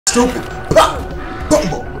stupid, blah,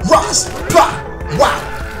 bumble, Ross, blah,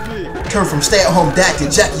 wow. Turn from stay-at-home dad to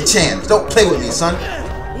Jackie Chan. Don't play with me, son.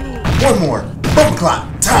 One more, bumble clock,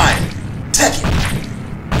 time, Tekken,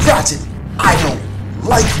 Ratchet, I don't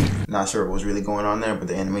like you. Not sure what was really going on there, but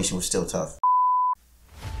the animation was still tough.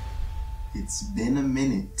 It's been a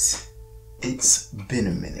minute. It's been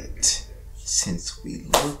a minute since we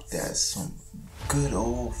looked at some good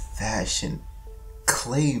old-fashioned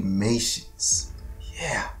Claymations.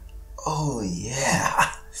 Yeah. Oh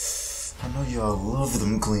yeah. I know y'all love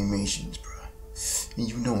them Claymations, bro. And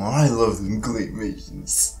you know I love them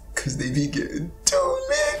Claymations. Cause they be getting too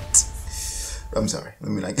lit. I'm sorry. Let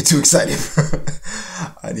me not get too excited.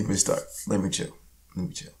 I didn't even start. Let me chill.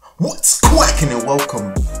 What's quacking, and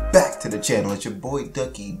welcome back to the channel. It's your boy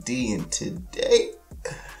DuckyDee, and today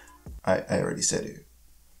I already said it.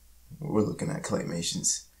 We're looking at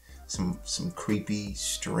Claymations. Some creepy,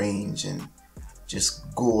 strange, and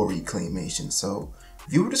just gory Claymations. So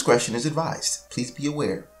viewer discretion is advised. Please be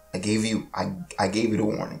aware. I gave you the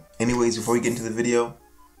warning. Anyways, before we get into the video,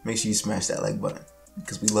 make sure you smash that like button,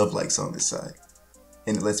 because we love likes on this side.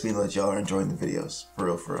 And it lets me know that y'all are enjoying the videos. For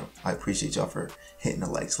real. I appreciate y'all for hitting the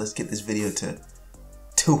likes. Let's get this video to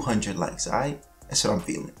 200 likes, alright? That's what I'm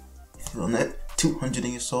feeling. You feeling that? 200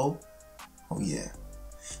 in your soul? Oh yeah.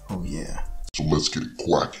 Oh yeah. So let's get it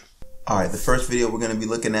quacking. Alright, the first video we're going to be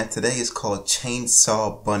looking at today is called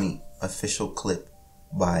Chainsaw Bunny Official Clip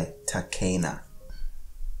by Takena.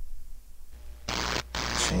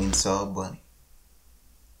 Chainsaw Bunny.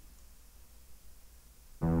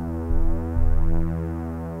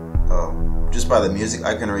 Just by the music,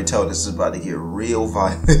 I can already tell this is about to get real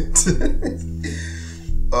violent.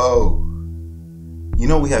 Oh. You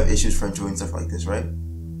know we have issues for enjoying stuff like this, right?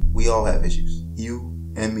 We all have issues. You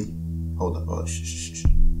and me. Hold up. Oh, shh.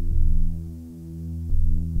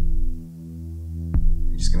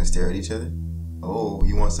 We're just gonna stare at each other? Oh,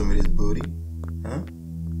 you want some of this booty? Huh?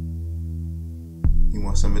 You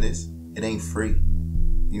want some of this? It ain't free.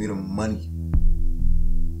 You need the money.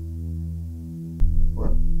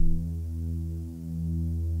 What?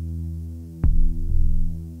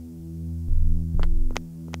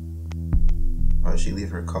 Oh, did she leave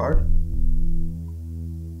her card?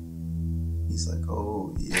 He's like,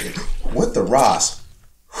 oh yeah. What the Ross?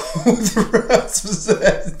 What the Ross was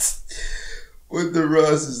that? What the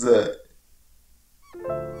Ross is that?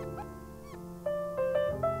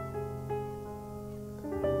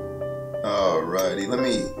 Alrighty, let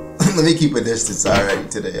me keep a distance alrighty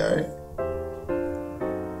today, alright?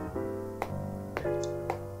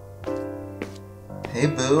 Hey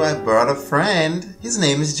boo, I brought a friend. His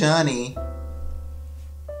name is Johnny.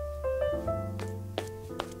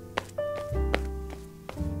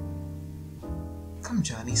 Come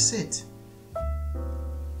Johnny, sit.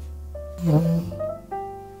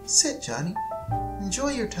 Sit Johnny.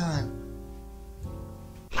 Enjoy your time.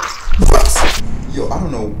 Ross! Yo, I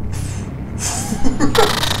don't know.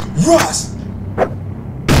 Ross!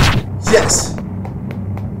 Yes!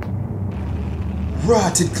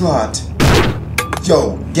 Rotted clot.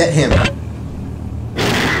 Yo, get him.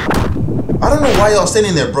 I don't know why y'all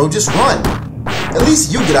standing there, bro. Just run. At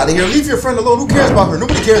least you get out of here. Leave your friend alone. Who cares about her?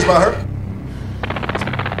 Nobody cares about her.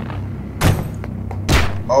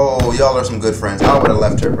 Oh, y'all are some good friends. I would have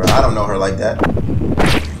left her, bro. I don't know her like that.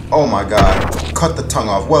 Oh my god. Cut the tongue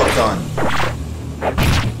off. Well done.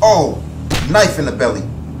 Oh, knife in the belly.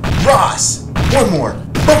 Ross. One more.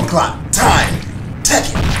 Bumble clock. Time.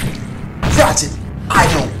 Tekken. Ratchet. I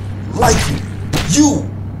don't like you. You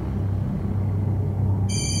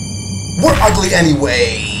were ugly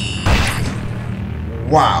anyway.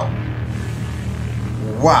 Wow.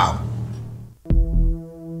 Wow.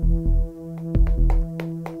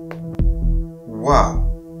 Wow.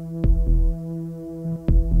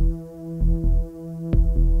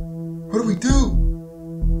 What do we do?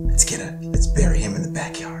 Let's bury him in the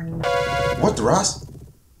backyard. What the Ross?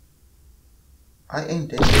 I ain't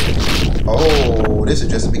dead. Oh, this is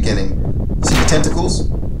just the beginning. See the tentacles?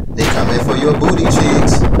 They come in for your booty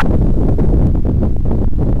cheeks.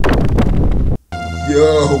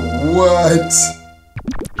 Yo, what?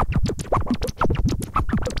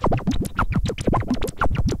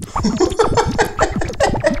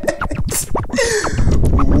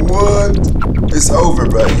 What? It's over,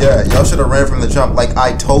 bro. Yeah, y'all should have ran from the jump like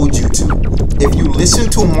I told you to. If you listen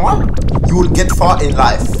to more, you will get far in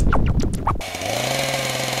life.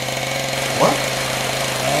 What?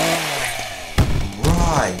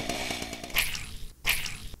 Right.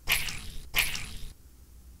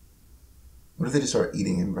 What if they just start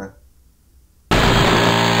eating him, bro?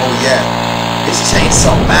 Oh yeah, it's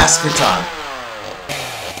Chainsaw Massacre time.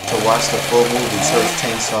 To watch the full movie, search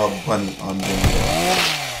Chainsaw Bunny on video.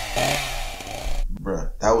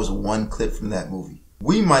 Bruh, that was one clip from that movie.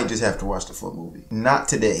 We might just have to watch the full movie. Not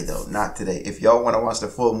today though, not today. If y'all want to watch the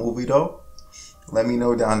full movie though, let me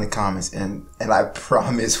know down in the comments and I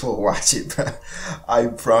promise we'll watch it, bruh. I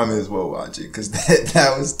promise we'll watch it because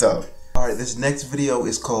that was tough. Alright, this next video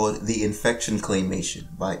is called The Infection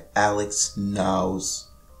Claymation by Alex Now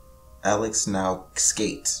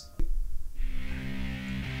Skates.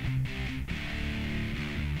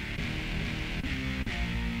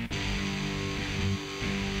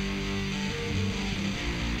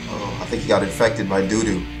 Oh, I think he got infected by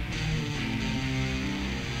doo-doo.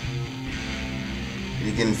 Did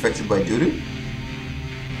he get infected by doo-doo?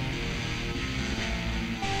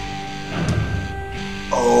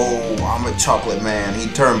 Oh, I'm a chocolate man. He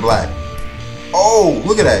turned black. Oh,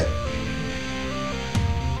 look at that.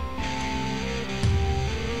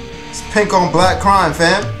 It's pink on black crime,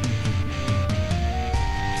 fam.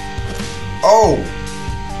 Oh.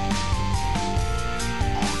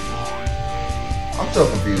 I'm so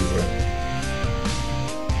confused, bro.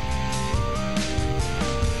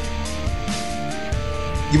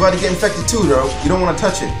 You about to get infected too, though. You don't want to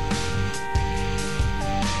touch it.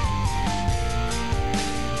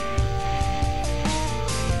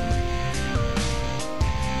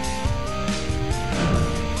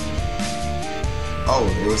 Oh,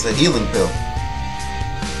 it was a healing pill.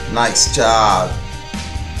 Nice job.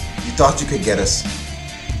 You thought you could get us.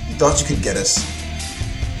 You thought you could get us.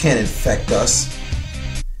 Can't infect us.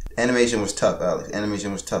 Animation was tough, Alex.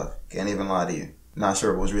 Animation was tough. Can't even lie to you. Not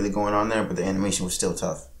sure what was really going on there, but the animation was still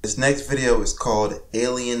tough. This next video is called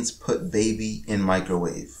Aliens Put Baby in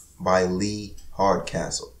Microwave by Lee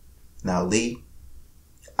Hardcastle. Now, Lee,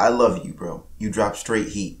 I love you, bro. You drop straight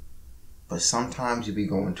heat. But sometimes you be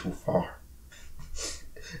going too far.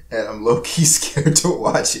 And I'm low-key scared to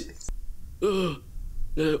watch it.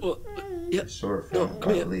 Yeah. Sure, No,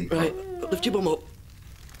 come here. Lee. Right, lift your bum up.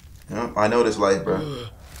 Yeah, I know this life, bro.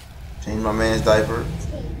 Change my man's diaper.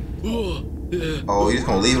 Oh, you just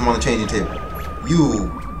gonna leave him on the changing table.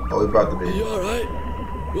 You. Oh, he brought the baby. You alright?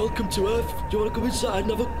 Welcome to Earth. Do you want to come inside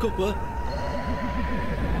and have a cuppa?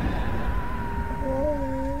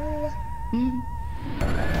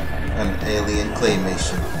 An alien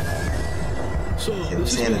claymation. So, Yeah,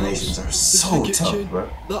 this these is my animations house. are This is so the tough, kitchen. bro.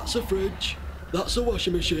 That's a fridge. That's a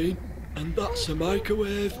washing machine. And that's a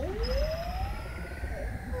microwave.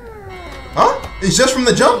 Huh? It's just from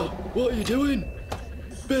the jump? Oh, what are you doing?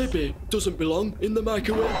 Baby doesn't belong in the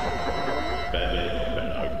microwave.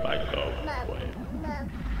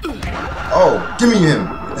 Oh, give me him.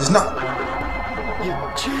 It's not. You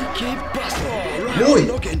cheeky bastard. Right, Boy,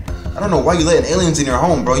 I don't know why you letting aliens in your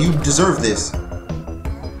home, bro. You deserve this.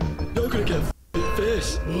 You're gonna get a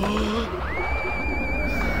face.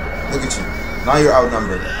 Look at you. Now you're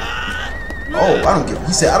outnumbered. Oh, I don't give.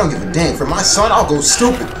 He said, I don't give a damn. For my son, I'll go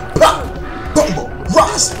stupid. Pop! Bumble!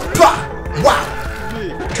 Ross! Pop! Wow!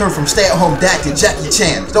 Turn from stay-at-home dad to Jackie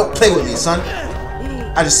Chan. Don't play with me, son.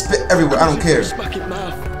 I just spit everywhere. I don't care.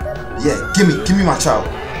 Yeah, give me my child.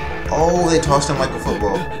 Oh, they tossed him like a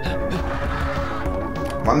football.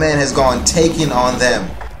 My man has gone taking on them.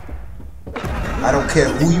 I don't care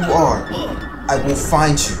who you are. I will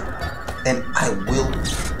find you. And I will.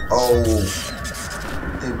 Oh.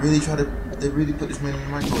 They really put this man in the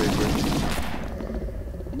microwave, bro.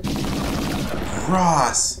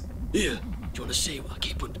 Ross. Here, do you want to see what I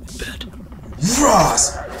keep under my bed?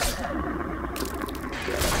 Ross.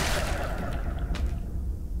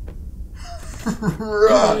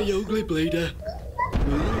 Ross. Hey, you ugly bleeder.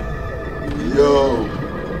 Yo.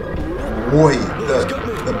 Boy,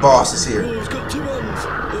 the boss is here. Oh, he's got two hands. Oh,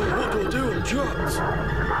 what do I do? I'm trapped.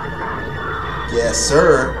 Yes,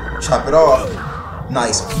 sir. Chop it off.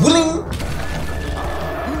 Nice. Willing.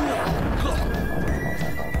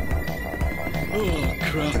 Oh,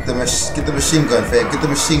 crap. Get the machine gun, fam. Get the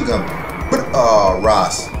machine gun. Oh,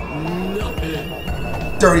 Ross.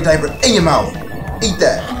 Nappy. Dirty diaper in your mouth. Eat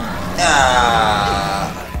that. Ah.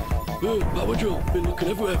 Power drill. Been looking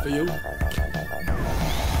everywhere for you.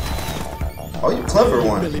 Oh, you clever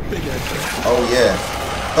one. Really big head. Oh yeah.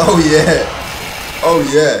 Oh yeah. Oh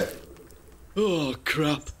yeah. Oh,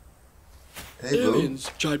 crap. Hey, boo.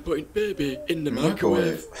 Aliens tried putting baby in the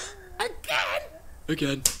microwave.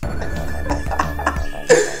 Again.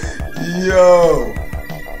 Yo.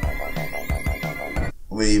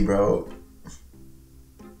 Lee, bro.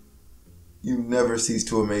 You never cease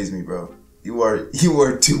to amaze me, bro. You are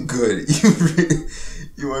too good.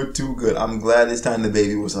 You are too good. I'm glad this time the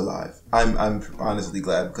baby was alive. I'm honestly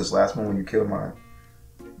glad because last one when you killed my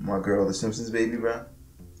girl, the Simpsons baby, bro,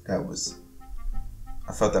 that was.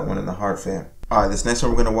 I felt that one in the heart, fam. Alright, this next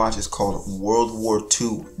one we're gonna watch is called World War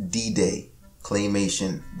II D-Day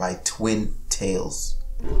Claymation by Twin Tails.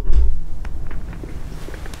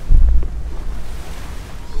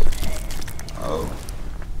 Oh.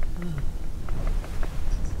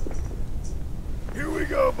 Here we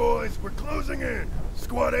go, boys. We're closing in.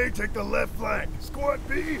 Squad A, take the left flank. Squad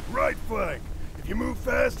B, right flank. If you move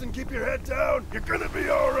fast and keep your head down, you're gonna be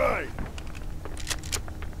alright.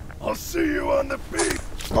 I'll see you on the beat.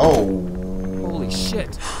 Oh. Holy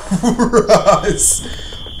shit. Russ.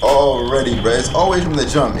 Already, bro. It's always from the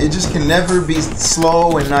jump. It just can never be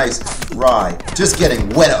slow and nice ride. Just getting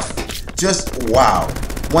wet up. Just wow.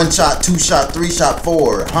 1 shot, 2 shot, 3 shot,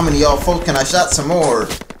 4. How many y'all folk can I shot some more?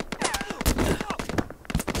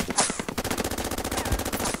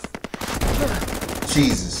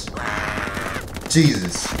 Jesus.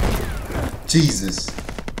 Jesus. Jesus.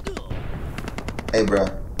 Hey, bro.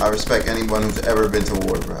 I respect anyone who's ever been to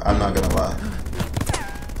war, bro. I'm not gonna lie.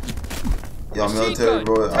 Y'all military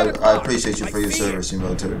boys, I appreciate you for your service, you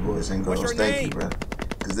military boys and girls. Thank you, bro.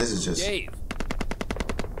 Because this is just...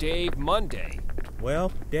 Dave Monday.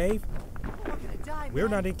 Well, Dave, we're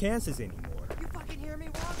not in Kansas anymore. You fucking hear me?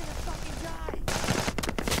 We're all gonna fucking die.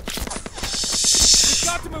 You've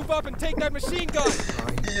got to move up and take that machine gun.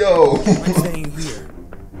 Yo. I'm staying here.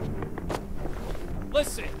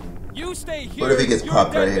 Listen, you stay here. What if he gets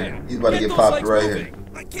popped right here? He's about to get popped right here.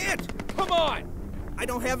 I can't. Come on. I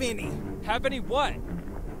don't have any. Have any what?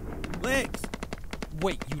 Legs.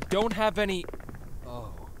 Wait, you don't have any...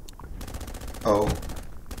 Oh. Oh.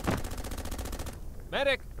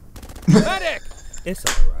 Medic! Medic! It's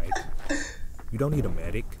alright. You don't need a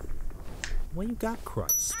medic. When you got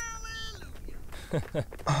Christ.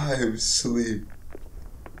 I'm asleep.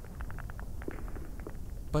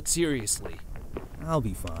 But seriously. I'll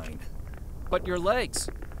be fine. But your legs.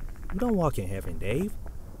 You don't walk in heaven, Dave.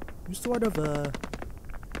 You're sort of a...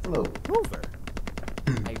 Hello. rover.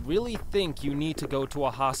 I really think you need to go to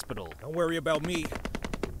a hospital. Don't worry about me.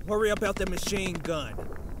 Worry about the machine gun.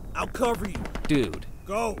 I'll cover you. Dude.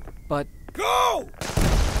 Go. But... Go!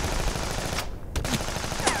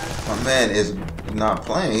 My man is not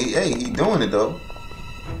playing. He doing it though.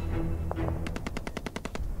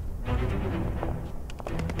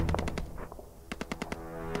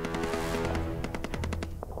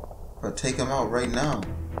 But take him out right now.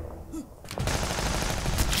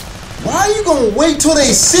 Why are you gonna wait till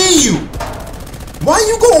they see you? Why are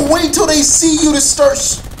you gonna wait till they see you to start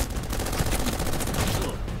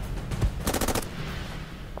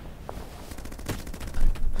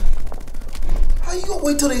How you gonna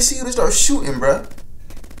wait till they see you to start shooting, bruh?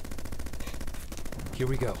 Here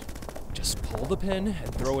we go. Just pull the pin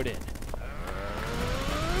and throw it in.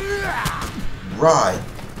 Ride.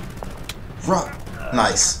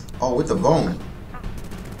 Nice. Oh, with the bone.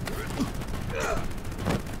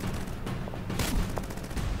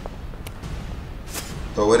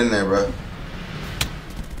 Throw it in there, bro.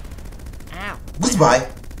 Ow. Goodbye.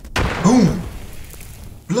 Boom.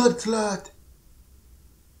 Blood clot.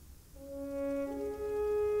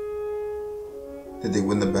 Did they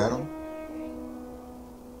win the battle?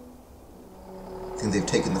 I think they've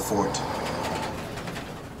taken the fort.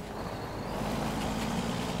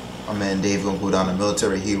 My man Dave gonna go down a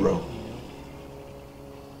military hero.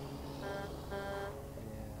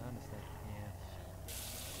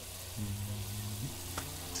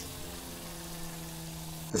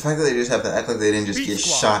 The fact that they just have to act like they didn't just get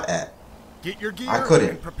shot at. Get your gear I couldn't.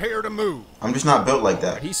 and prepare to move. I'm just not built like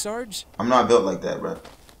that. Ready, Sarge? I'm not built like that, bro.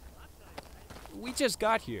 We just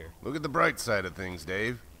got here. Look at the bright side of things,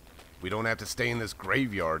 Dave. We don't have to stay in this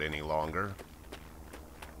graveyard any longer.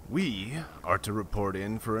 We are to report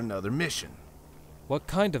in for another mission. What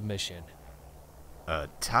kind of mission? A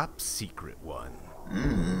top secret one.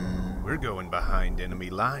 We're going behind enemy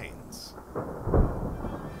lines.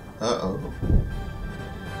 Uh-oh.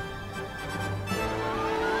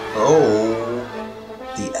 Oh,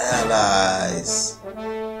 the allies.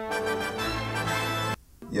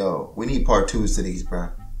 Yo, we need part 2s to these, bro.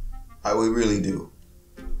 We really do.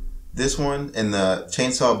 This one and the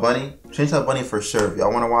Chainsaw Bunny for sure. If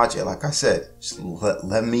y'all want to watch it, like I said, just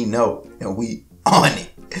let me know. And we on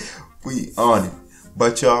it. We on it.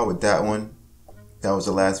 But y'all, with that one, that was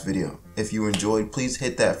the last video. If you enjoyed, please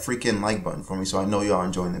hit that freaking like button for me so I know y'all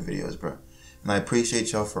enjoying the videos, bro. And I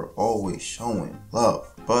appreciate y'all for always showing love.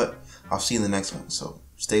 But I'll see you in the next one. So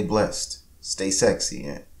stay blessed, stay sexy,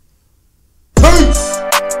 and